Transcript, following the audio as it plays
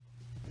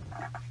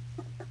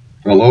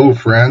Hello,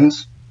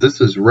 friends.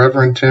 This is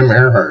Reverend Tim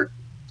Earhart,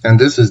 and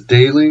this is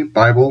Daily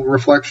Bible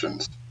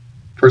Reflections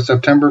for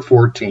September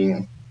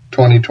 14,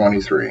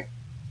 2023.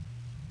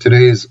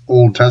 Today's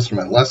Old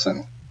Testament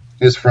lesson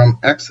is from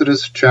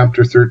Exodus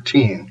chapter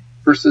 13,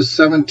 verses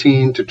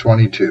 17 to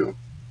 22,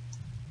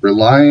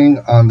 Relying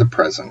on the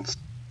Presence.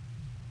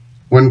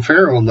 When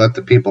Pharaoh let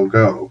the people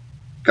go,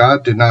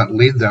 God did not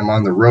lead them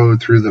on the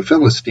road through the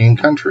Philistine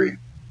country,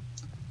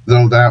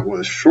 though that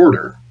was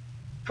shorter.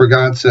 For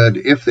God said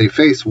if they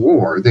face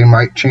war, they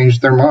might change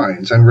their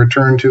minds and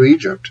return to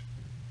Egypt.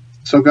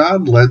 So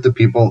God led the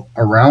people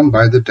around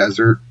by the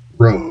desert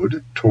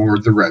road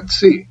toward the Red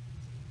Sea.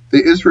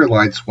 The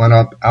Israelites went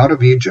up out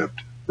of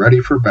Egypt, ready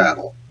for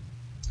battle.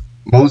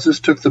 Moses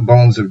took the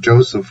bones of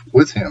Joseph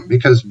with him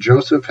because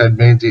Joseph had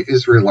made the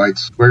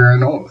Israelites swear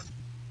an oath.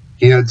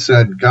 He had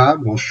said,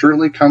 God will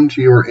surely come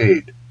to your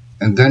aid,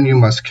 and then you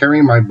must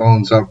carry my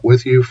bones up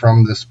with you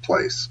from this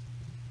place.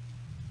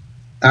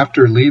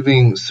 After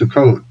leaving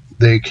Sukkot,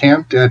 they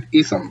camped at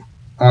Etham,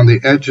 on the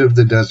edge of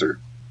the desert.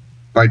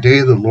 By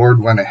day the Lord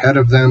went ahead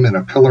of them in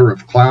a pillar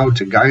of cloud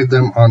to guide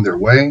them on their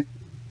way,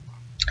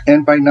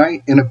 and by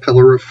night in a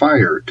pillar of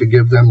fire to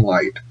give them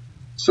light,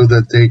 so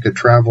that they could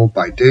travel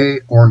by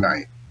day or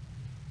night.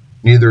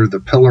 Neither the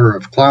pillar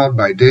of cloud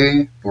by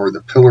day nor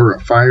the pillar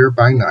of fire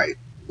by night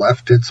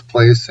left its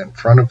place in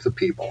front of the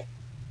people.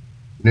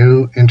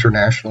 New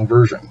International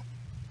Version.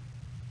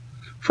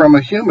 From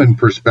a human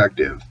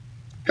perspective,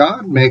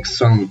 God makes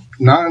some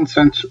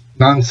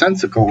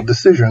nonsensical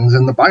decisions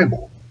in the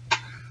Bible,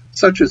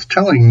 such as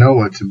telling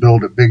Noah to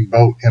build a big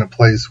boat in a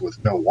place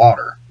with no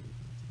water,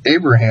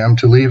 Abraham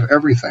to leave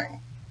everything,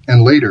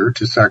 and later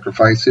to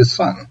sacrifice his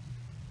son,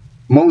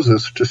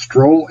 Moses to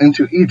stroll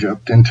into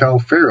Egypt and tell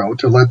Pharaoh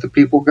to let the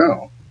people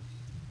go,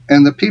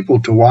 and the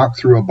people to walk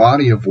through a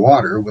body of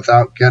water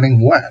without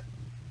getting wet.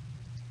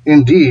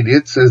 Indeed,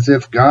 it's as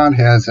if God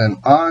has an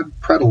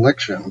odd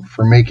predilection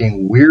for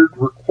making weird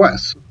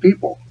requests of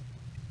people.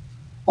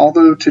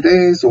 Although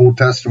today's Old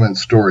Testament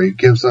story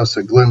gives us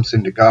a glimpse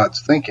into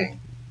God's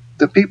thinking,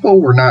 the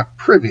people were not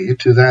privy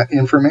to that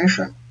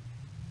information.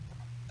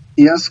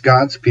 Yes,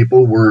 God's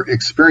people were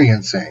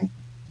experiencing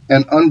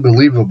an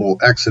unbelievable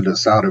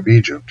exodus out of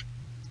Egypt.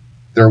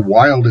 Their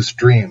wildest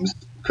dreams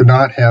could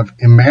not have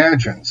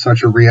imagined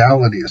such a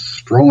reality as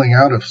strolling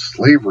out of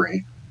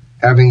slavery,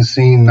 having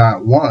seen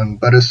not one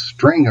but a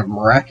string of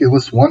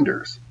miraculous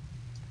wonders.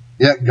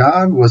 Yet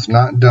God was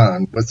not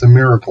done with the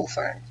miracle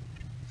thing.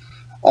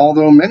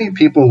 Although many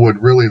people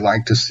would really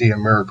like to see a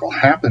miracle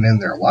happen in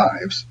their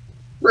lives,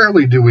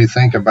 rarely do we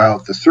think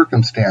about the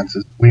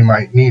circumstances we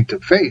might need to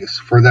face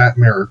for that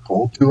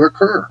miracle to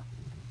occur.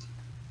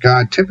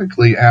 God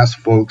typically asks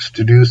folks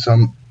to do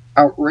some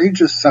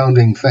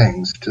outrageous-sounding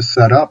things to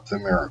set up the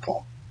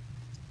miracle.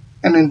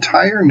 An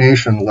entire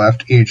nation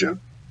left Egypt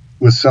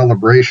with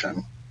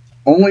celebration,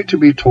 only to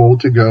be told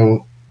to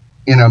go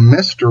in a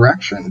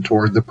misdirection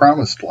toward the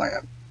Promised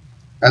Land,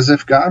 as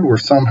if God were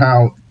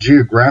somehow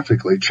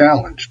geographically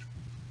challenged.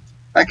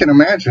 I can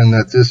imagine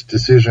that this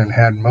decision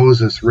had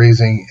Moses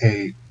raising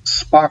a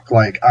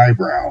Spock-like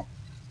eyebrow,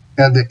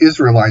 and the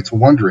Israelites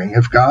wondering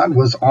if God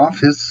was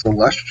off his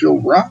celestial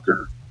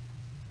rocker.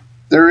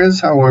 There is,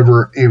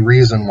 however, a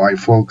reason why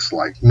folks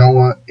like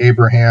Noah,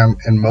 Abraham,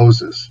 and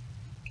Moses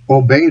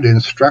obeyed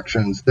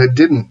instructions that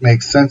didn't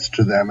make sense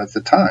to them at the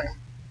time.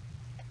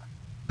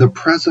 The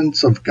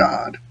presence of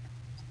God.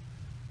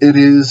 It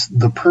is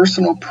the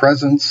personal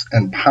presence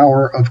and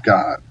power of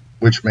God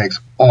which makes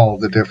all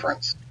the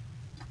difference.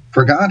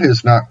 For God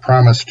has not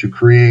promised to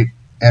create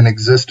an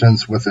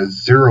existence with a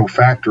zero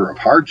factor of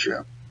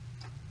hardship.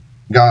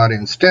 God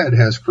instead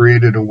has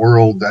created a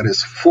world that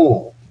is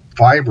full,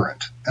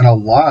 vibrant, and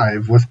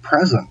alive with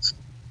presence,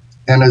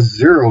 and a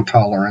zero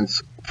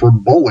tolerance for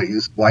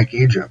bullies like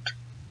Egypt.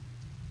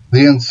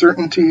 The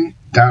uncertainty,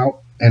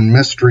 doubt, and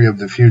mystery of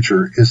the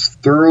future is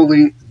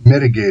thoroughly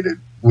mitigated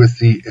with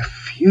the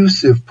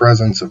effusive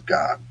presence of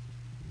God.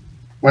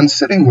 When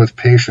sitting with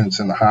patients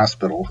in the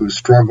hospital who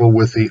struggle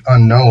with the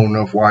unknown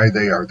of why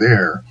they are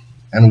there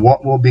and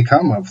what will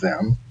become of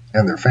them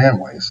and their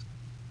families,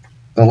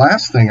 the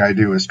last thing I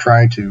do is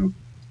try to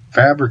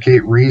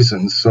fabricate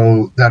reasons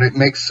so that it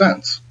makes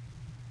sense,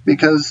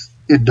 because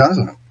it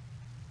doesn't,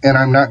 and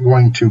I'm not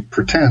going to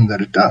pretend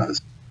that it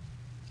does.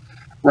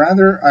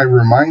 Rather, I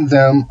remind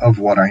them of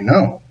what I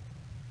know.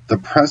 The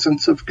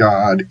presence of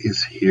God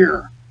is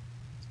here.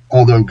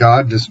 Although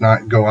God does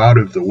not go out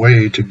of the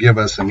way to give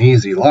us an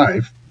easy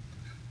life,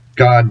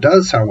 God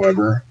does,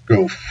 however,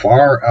 go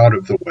far out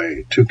of the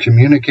way to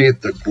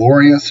communicate the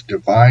glorious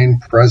divine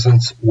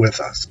presence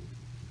with us.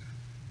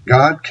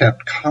 God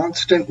kept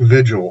constant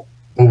vigil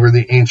over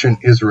the ancient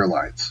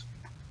Israelites,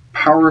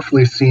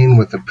 powerfully seen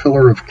with a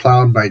pillar of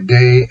cloud by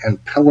day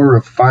and pillar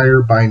of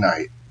fire by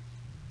night.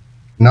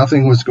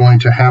 Nothing was going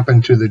to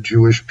happen to the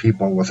Jewish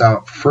people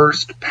without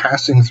first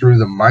passing through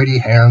the mighty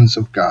hands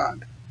of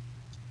God.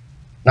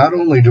 Not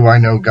only do I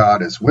know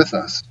God is with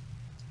us,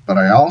 but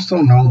I also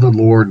know the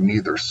Lord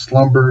neither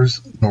slumbers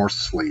nor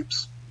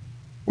sleeps.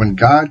 When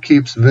God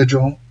keeps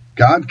vigil,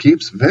 God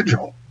keeps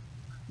vigil.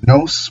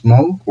 no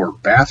smoke or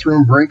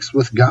bathroom breaks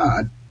with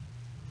God.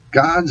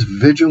 God's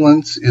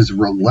vigilance is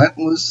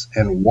relentless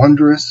and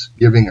wondrous,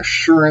 giving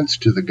assurance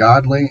to the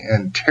godly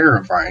and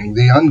terrifying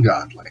the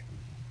ungodly.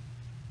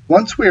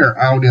 Once we are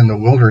out in the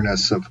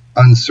wilderness of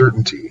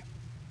uncertainty,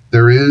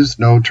 there is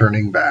no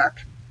turning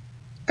back.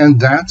 And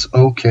that's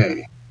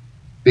okay,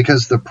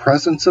 because the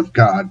presence of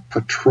God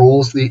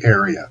patrols the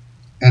area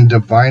and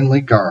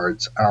divinely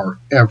guards our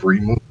every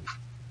move.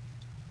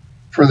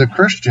 For the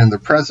Christian, the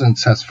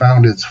presence has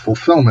found its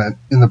fulfillment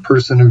in the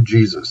person of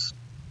Jesus.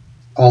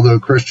 Although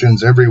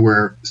Christians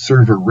everywhere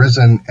serve a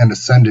risen and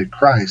ascended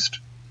Christ,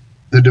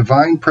 the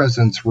divine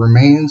presence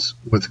remains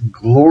with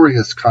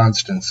glorious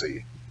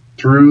constancy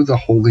through the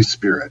Holy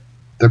Spirit,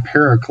 the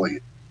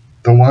Paraclete,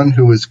 the one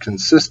who is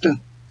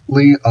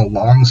consistently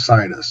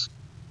alongside us,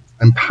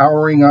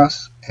 empowering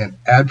us and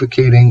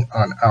advocating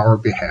on our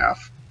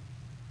behalf.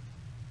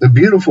 The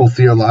beautiful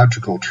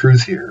theological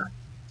truth here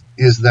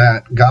is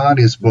that God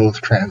is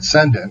both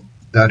transcendent,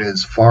 that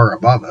is, far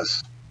above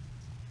us,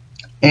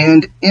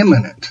 and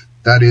immanent,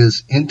 that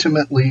is,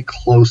 intimately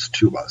close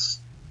to us,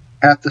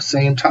 at the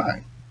same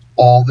time,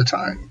 all the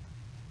time.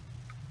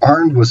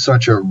 Armed with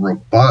such a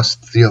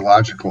robust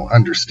theological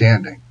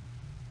understanding,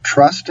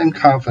 trust and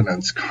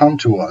confidence come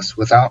to us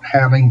without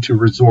having to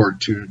resort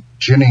to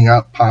ginning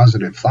up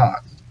positive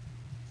thoughts.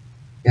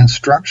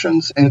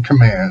 Instructions and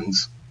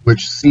commands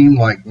which seem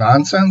like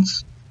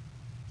nonsense,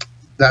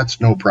 that's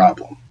no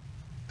problem.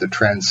 The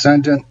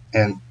transcendent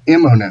and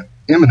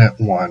immanent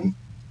one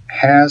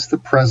has the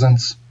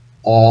presence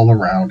all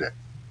around it.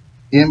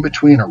 In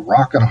between a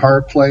rock and a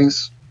hard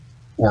place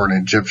or an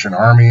Egyptian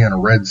army and a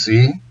Red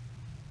Sea,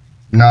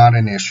 not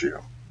an issue.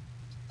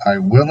 I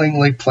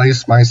willingly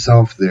place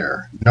myself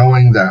there,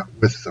 knowing that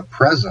with the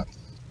presence,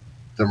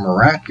 the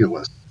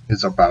miraculous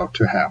is about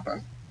to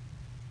happen.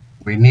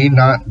 We need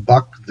not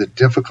buck the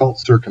difficult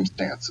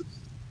circumstances.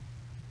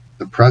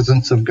 The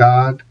presence of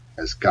God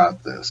has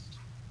got this.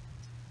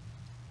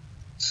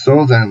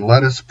 So then,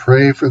 let us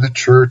pray for the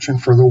church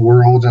and for the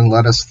world, and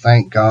let us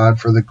thank God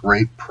for the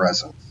great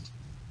presence.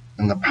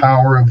 In the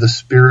power of the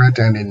Spirit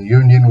and in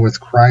union with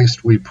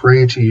Christ, we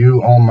pray to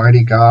you,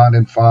 Almighty God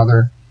and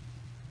Father.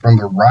 From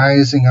the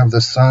rising of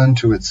the sun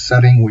to its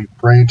setting, we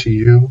pray to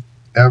you,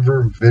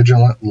 ever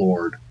vigilant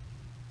Lord,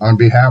 on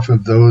behalf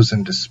of those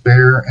in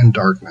despair and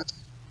darkness,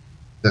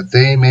 that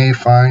they may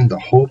find the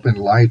hope and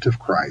light of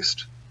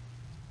Christ.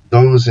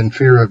 Those in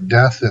fear of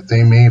death, that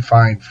they may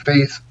find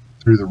faith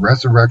through the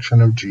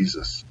resurrection of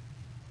Jesus.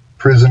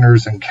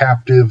 Prisoners and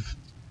captives,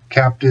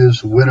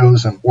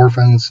 widows and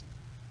orphans,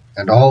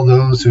 and all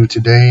those who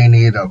today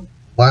need a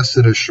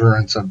blessed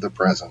assurance of the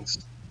presence.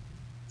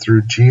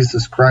 Through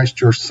Jesus Christ,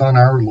 your Son,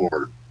 our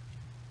Lord,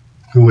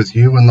 who with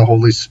you and the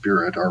Holy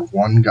Spirit are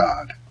one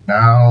God,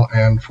 now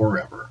and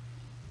forever.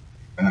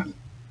 Amen.